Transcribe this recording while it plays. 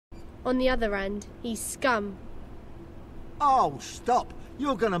On the other hand, he's scum. Oh, stop.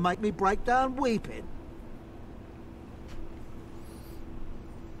 You're gonna make me break down weeping.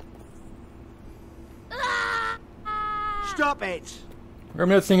 Stop it!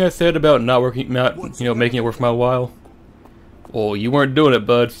 Remember that thing I said about making it worth my while? Well, you weren't doing it,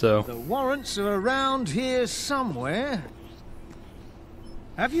 bud, so... The warrants are around here somewhere.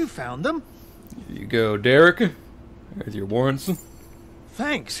 Have you found them? Here you go, Derek. There's your warrants.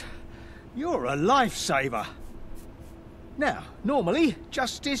 Thanks. You're a lifesaver. Now, normally,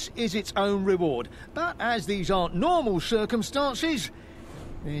 justice is its own reward. But as these aren't normal circumstances,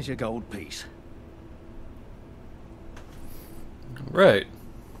 here's your gold piece. Right.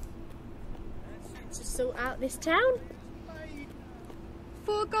 To sort out this town?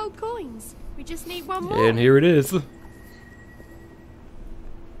 4 gold coins. We just need one more. And here it is.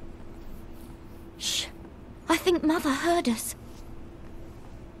 Shh. I think Mother heard us.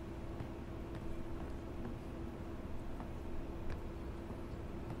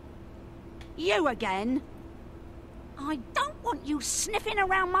 You again? I don't want you sniffing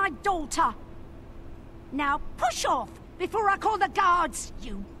around my daughter. Now push off before I call the guards,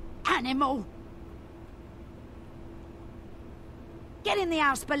 you animal. Get in the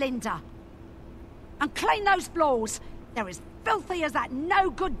house, Belinda. And clean those floors. They're as filthy as that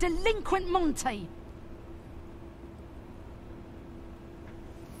no-good delinquent Monty.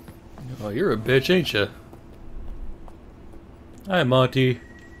 Oh, you're a bitch, ain't ya? Hi, Monty.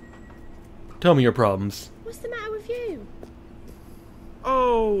 Tell me your problems. What's the matter with you?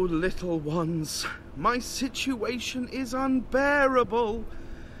 Oh, little ones. My situation is unbearable.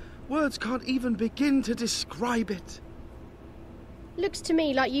 Words can't even begin to describe it. Looks to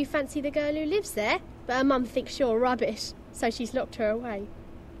me like you fancy the girl who lives there, but her mum thinks you're rubbish, so she's locked her away.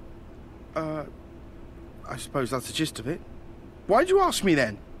 I suppose that's the gist of it. Why'd you ask me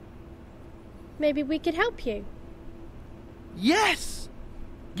then? Maybe we could help you. Yes!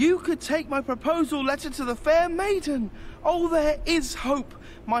 You could take my proposal letter to the fair maiden. Oh, there is hope.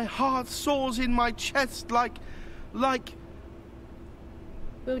 My heart soars in my chest like...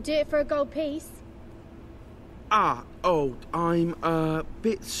 We'll do it for a gold piece. I'm a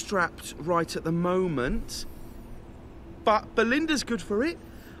bit strapped right at the moment. But Belinda's good for it.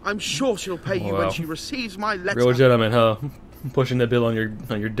 I'm sure she'll pay you when she receives my letter. Real gentleman, huh? Pushing the bill on your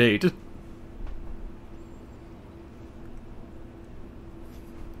date.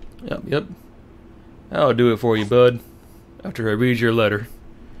 Yep. I'll do it for you, bud. After I read your letter.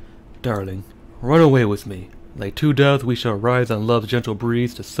 Darling, run away with me. Like 2 doves we shall rise on love's gentle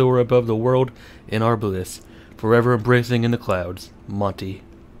breeze to soar above the world in our bliss, forever embracing in the clouds. Monty.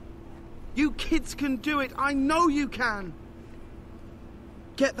 You kids can do it. I know you can.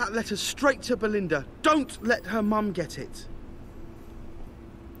 Get that letter straight to Belinda. Don't let her mum get it.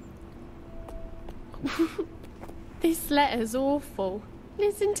 This letter's awful.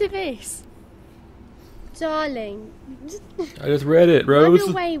 Listen to this. Darling, I just read it, Rose. run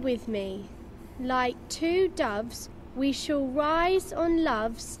away with me. Like 2 doves, we shall rise on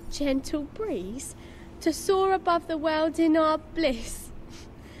love's gentle breeze to soar above the world in our bliss,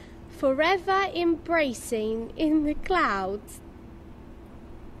 forever embracing in the clouds.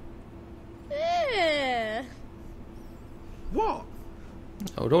 What?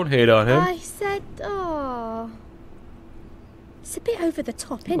 Oh, don't hate on him. I said, it's a bit over the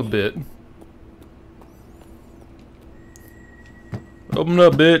top, isn't it? A bit. Open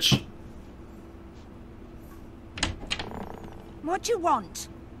up, bitch. What do you want?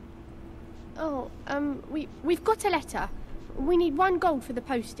 Oh, we've got a letter. We need 1 gold for the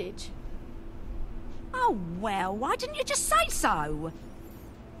postage. Oh, well, why didn't you just say so?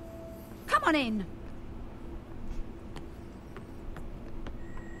 Come on in.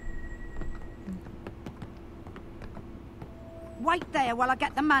 Wait there while I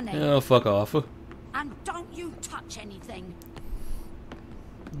get the money. Oh, fuck off. And don't you touch anything.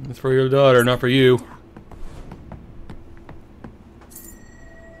 It's for your daughter, not for you.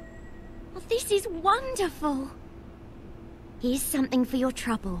 Oh, this is wonderful. Here's something for your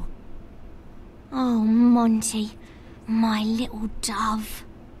trouble. Oh, Monty, my little dove.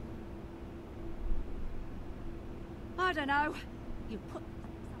 I don't know. You put...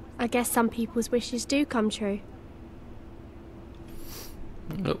 I guess some people's wishes do come true.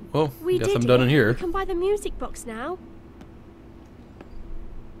 Oh, well, We guess did I'm done it. in here. We can buy the music box now.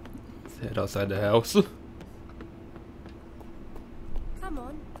 Let's head outside the house. Come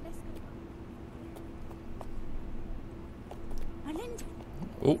on, let's go. Melinda,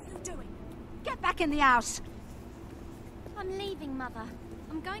 Oh, what are you doing? Get back in the house. I'm leaving, Mother.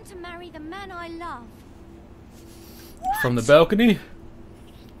 I'm going to marry the man I love. from the balcony.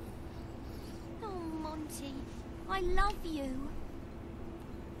 Monty. I love you.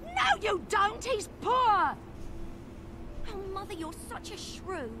 No, you don't! He's poor! Oh, Mother, you're such a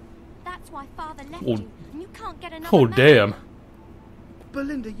shrew. That's why Father left Oh. you, and you can't get another Oh, man. damn.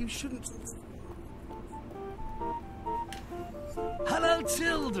 Belinda, you shouldn't... Hello,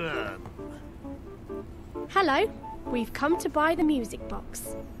 children. Hello, we've come to buy the music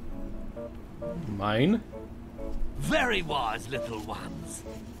box. Mine? Very wise little ones.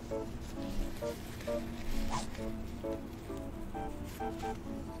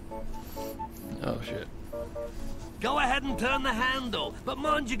 Oh, shit. Go ahead and turn the handle, but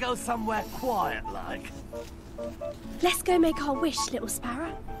mind you go somewhere quiet like. Let's go make our wish, little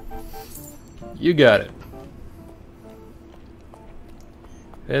sparrow. You got it.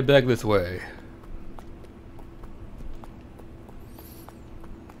 Head back this way.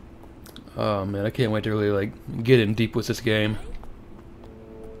 Oh man, I can't wait to really like get in deep with this game.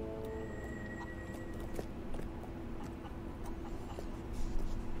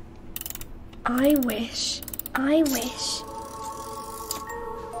 I wish. I wish.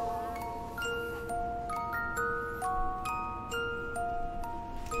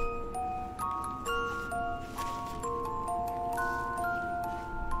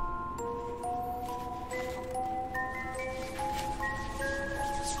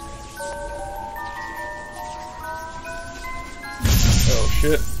 Oh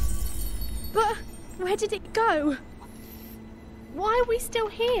shit. But where did it go? Why are we still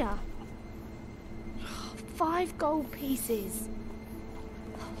here? 5 gold pieces.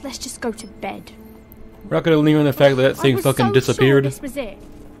 Let's just go to bed. We're not gonna lean on the fact that thing fucking so disappeared. Sure this was it.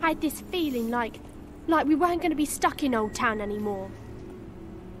 I had this feeling like we weren't going to be stuck in Old Town anymore.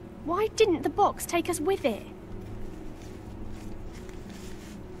 Why didn't the box take us with it?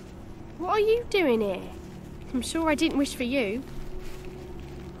 What are you doing here? I'm sure I didn't wish for you.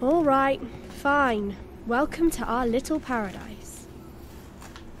 All right, fine. Welcome to our little paradise.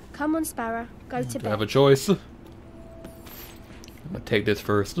 Come on, Sparrow. Go to Do I have a bed. choice? I'm gonna take this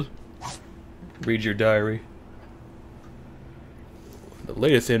first. Read your diary. The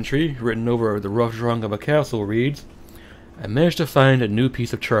latest entry, written over the rough drawing of a castle, reads, I managed to find a new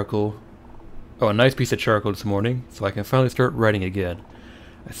piece of charcoal. Oh, a nice piece of charcoal this morning, so I can finally start writing again.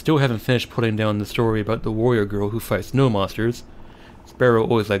 I still haven't finished putting down the story about the warrior girl who fights snow monsters. Sparrow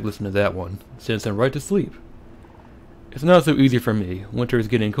always liked listening to that one. Sends him right to sleep. It's not so easy for me. Winter is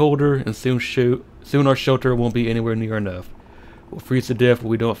getting colder, and soon our shelter won't be anywhere near enough. We'll freeze to death if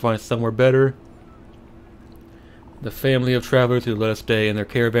we don't find somewhere better. The family of travelers who let us stay in their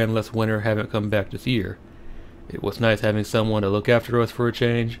caravan last winter haven't come back this year. It was nice having someone to look after us for a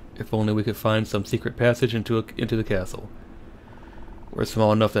change. If only we could find some secret passage into the castle. We're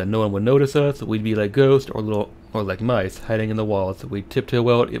small enough that no one would notice us. We'd be like ghosts or like mice hiding in the walls. We'd tiptoe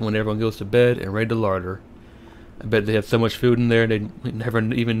out when everyone goes to bed and raid the larder. I bet they have so much food in there they'd never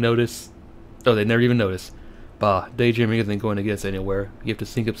even notice. Oh, they'd never even notice. Bah, daydreaming isn't going to get us anywhere. You have to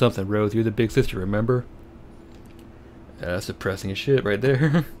think of something, Rose. You're the big sister, remember? That's depressing as shit right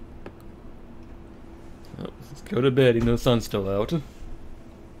there. Oh, let's go to bed even though the sun's still out.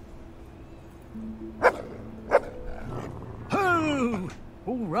 Ho!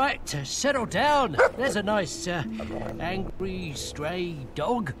 All right, settle down. There's a nice, angry, stray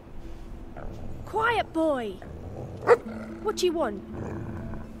dog. Quiet, boy. What do you want?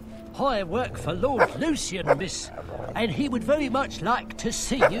 I work for Lord Lucian, miss, and he would very much like to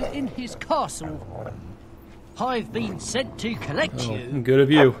see you in his castle. I've been sent to collect Oh, you. good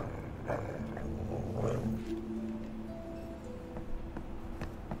of you.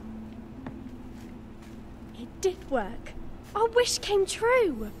 It did work. Our wish came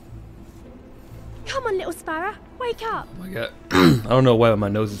true. Come on, little sparrow. Wake up. Oh my god. I don't know why my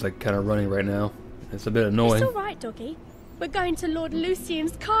nose is like kind of running right now. It's a bit annoying. It's all right, doggy. We're going to Lord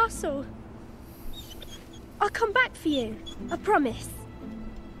Lucian's castle. I'll come back for you. I promise.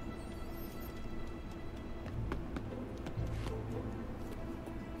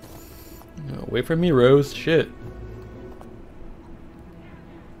 No, wait for me, Rose. Shit.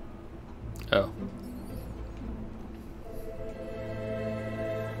 Oh.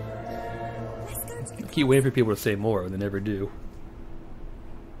 I keep waiting for people to say more, and they never do.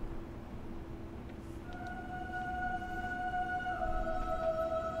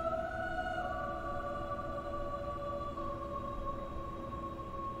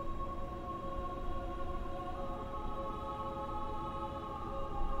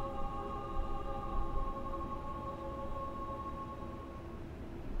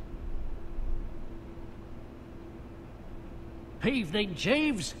 Evening,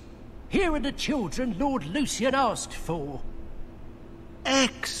 Jeeves. Here are the children Lord Lucian asked for.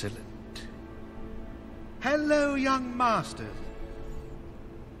 Excellent. Hello, young masters.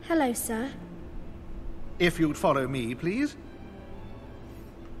 Hello, sir. If you'd follow me, please.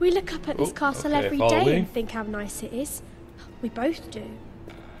 We look up at this castle every follow day me. and think how nice it is. We both do.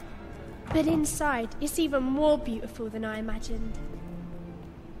 But inside, it's even more beautiful than I imagined.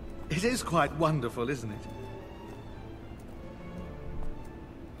 It is quite wonderful, isn't it?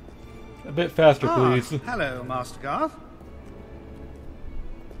 A bit faster, please. Hello, Master Garth.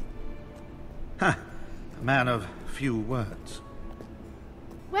 Ha! A man of few words.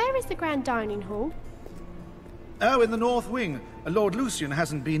 Where is the grand dining hall? Oh, in the North Wing. Lord Lucian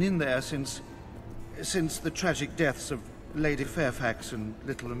hasn't been in there since the tragic deaths of Lady Fairfax and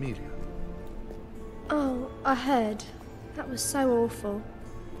little Amelia. Oh, I heard. That was so awful.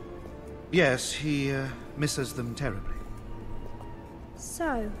 Yes, he misses them terribly.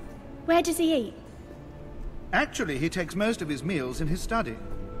 So, where does he eat? Actually, he takes most of his meals in his study.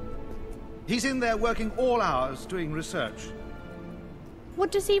 He's in there working all hours doing research.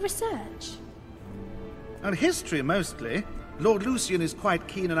 What does he research? And history, mostly. Lord Lucian is quite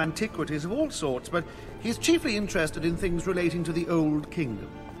keen on antiquities of all sorts, but he's chiefly interested in things relating to the Old Kingdom.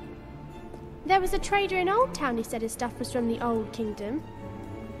 There was a trader in Old Town who said his stuff was from the Old Kingdom.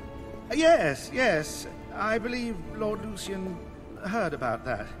 Yes, yes. I believe Lord Lucian heard about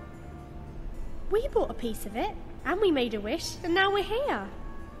that. We bought a piece of it, and we made a wish, and now we're here.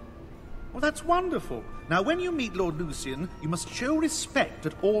 Well, that's wonderful. Now, when you meet Lord Lucian, you must show respect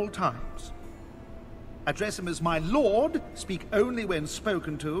at all times. Address him as my lord, speak only when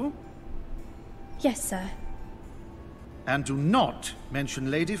spoken to, Yes, sir. and do not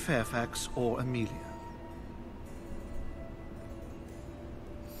mention Lady Fairfax or Amelia.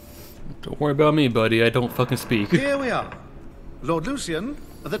 Don't worry about me, buddy. I don't fucking speak. Here we are. Lord Lucian,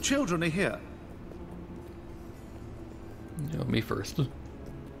 the children are here. No, me first.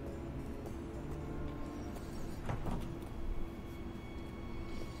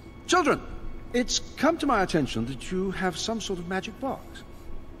 Children, it's come to my attention that you have some sort of magic box.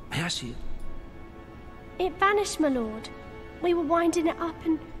 May I see it? It vanished, my lord. We were winding it up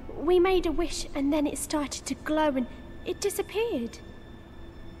and we made a wish and then it started to glow and it disappeared.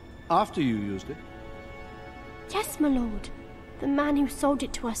 After you used it? Yes, my lord. The man who sold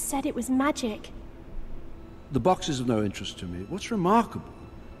it to us said it was magic. The box is of no interest to me. What's remarkable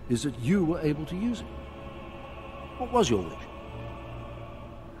is that you were able to use it. What was your wish?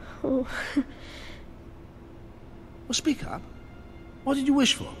 Oh. Well, speak up. What did you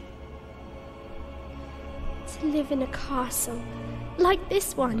wish for? To live in a castle. Like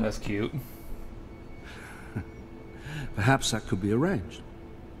this one. That's cute. Perhaps that could be arranged.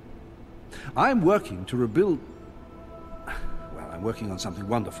 I'm working to rebuild... Well, I'm working on something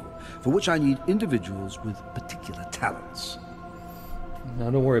wonderful, for which I need individuals with particular talents. Now,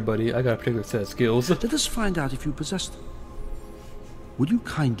 don't worry, buddy. I got a particular set of skills. Let us find out if you possess them. Would you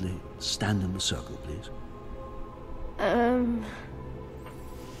kindly stand in the circle, please?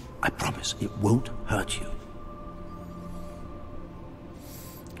 I promise it won't hurt you.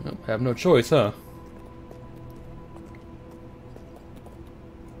 Well, I have no choice, huh?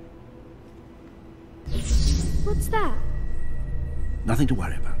 What's that? Nothing to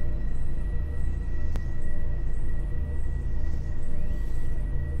worry about.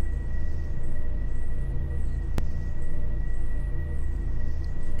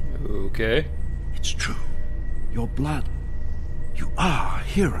 Okay. It's true. Your blood. You are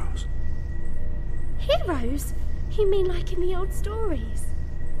heroes. Heroes? You mean like in the old stories?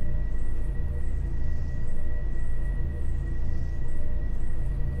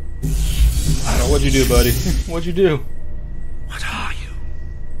 What'd you do, buddy? What'd you do? What are you?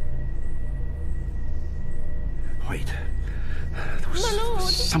 Wait. There was My lord!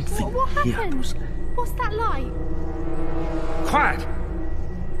 something What here. happened? What's that light? Quiet!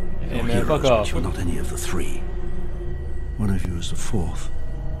 Hey, You're man, heroes, fuck but off. you're not any of the three. One of you is the fourth.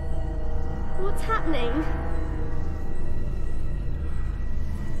 What's happening?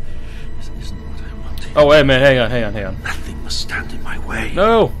 This isn't what I wanted. Oh, wait, man. Hang on. Nothing must stand in my way.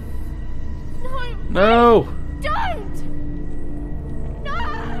 No! No! No! Don't! No!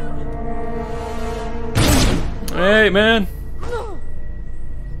 Hey, man.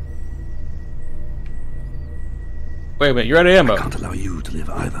 Wait a minute. You're out of ammo. I can't allow you to live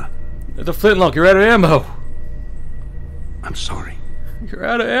either. It's a flintlock. You're out of ammo. I'm sorry. You're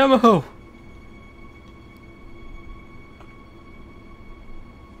out of ammo.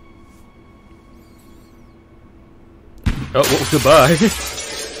 Oh, well, goodbye.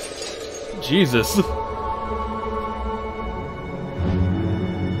 Jesus.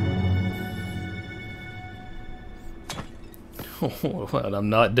 Oh, well, I'm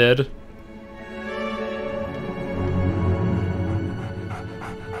not dead.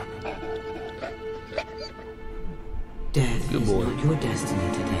 boy. It's not your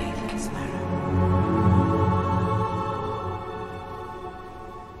destiny today, little sparrow.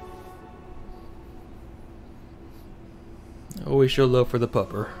 Always show love for the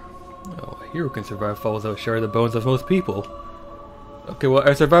pupper. Oh, a hero can survive falls without sharing the bones of most people. Okay, well,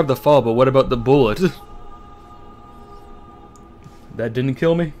 I survived the fall, but what about the bullet? That didn't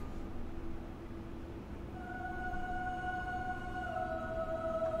kill me?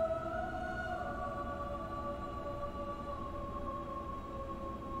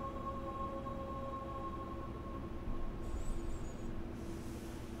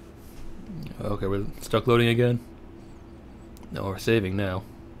 Okay, we're stuck loading again? No, we're saving now.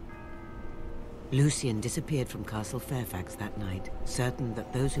 Lucian disappeared from Castle Fairfax that night, certain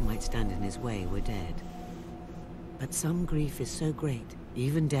that those who might stand in his way were dead. But some grief is so great,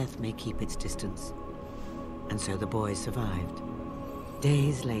 even death may keep its distance. And so the boy survived.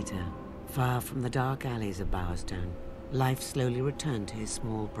 Days later, far from the dark alleys of Bowerstone, life slowly returned to his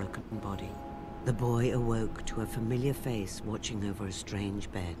small, broken body. The boy awoke to a familiar face watching over a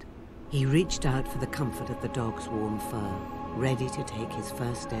strange bed. He reached out for the comfort of the dog's warm fur, ready to take his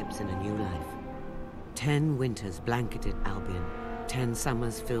first steps in a new life. 10 winters blanketed Albion. 10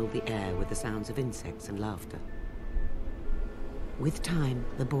 summers filled the air with the sounds of insects and laughter. With time,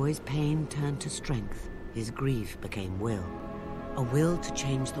 the boy's pain turned to strength. His grief became will. A will to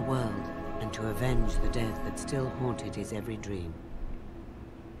change the world and to avenge the death that still haunted his every dream.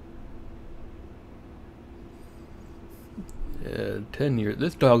 10 years.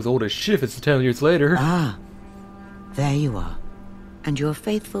 This dog's old as shit. It's 10 years later. Ah, there you are. And your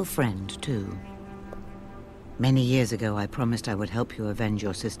faithful friend, too. Many years ago, I promised I would help you avenge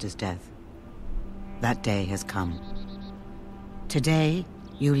your sister's death. That day has come. Today,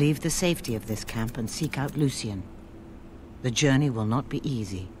 you leave the safety of this camp and seek out Lucian. The journey will not be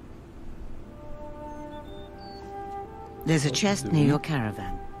easy. There's a chest near your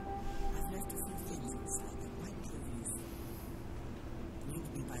caravan.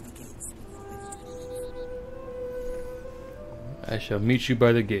 I shall meet you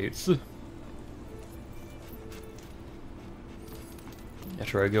by the gates.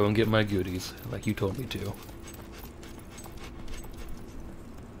 After I go and get my goodies, like you told me to.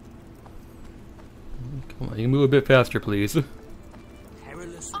 Come on, you can move a bit faster, please.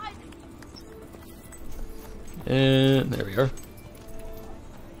 And there we are.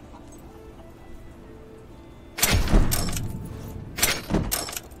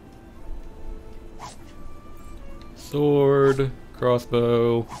 Sword,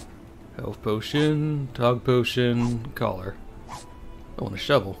 crossbow, health potion, dog potion, collar. I want a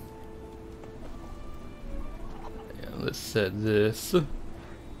shovel. And let's set this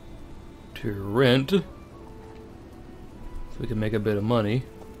to rent so we can make a bit of money.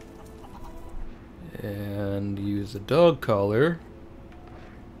 And use the dog collar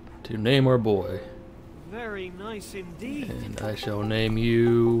to name our boy. Very nice indeed. And I shall name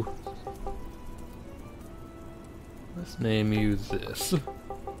you... Let's name you this.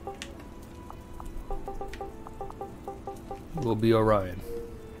 Will be Orion.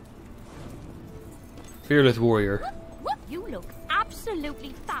 Fearless warrior. You look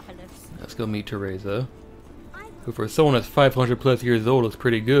absolutely fabulous. Let's go meet Teresa, who for someone that's 500 plus years old is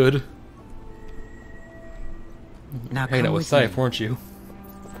pretty good. Now hanging out with Scythe, weren't you?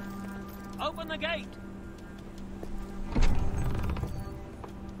 Open the gate.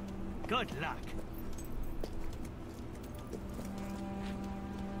 Good luck.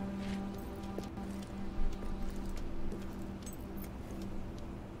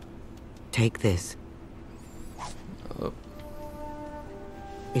 Take this. Oh.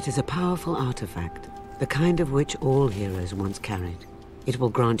 It is a powerful artifact, the kind of which all heroes once carried. It will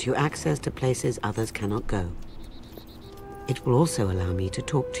grant you access to places others cannot go. It will also allow me to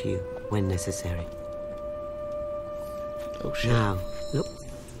talk to you when necessary. Oh shit. Now, look.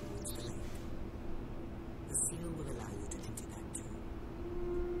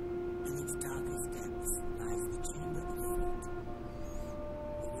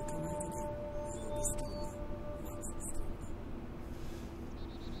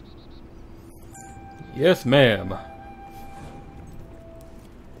 Yes, ma'am.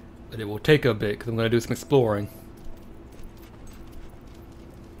 But it will take a bit, because I'm going to do some exploring.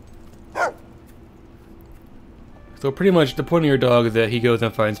 So pretty much the point of your dog is that he goes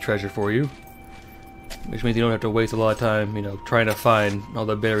and finds treasure for you. Which means you don't have to waste a lot of time, you know, trying to find all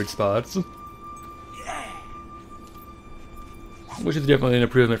the buried spots. Which is definitely an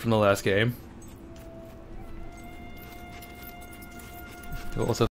improvement from the last game. You'll also